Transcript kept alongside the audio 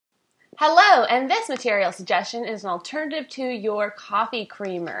Hello, and this material suggestion is an alternative to your coffee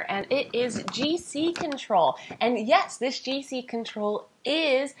creamer, and it is GC Control. And yes, this GC Control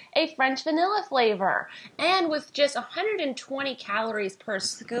is a French vanilla flavor. And with just 120 calories per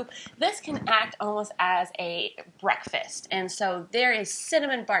scoop, this can act almost as a breakfast. And so there is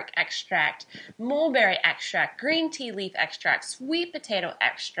cinnamon bark extract, mulberry extract, green tea leaf extract, sweet potato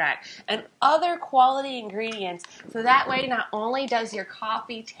extract, and other quality ingredients. So that way, not only does your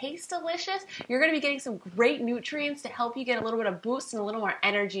coffee taste delicious, you're going to be getting some great nutrients to help you get a little bit of boost and a little more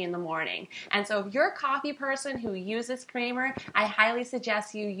energy in the morning. And so if you're a coffee person who uses creamer, I highly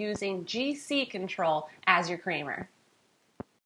suggest you using GC Control as your creamer.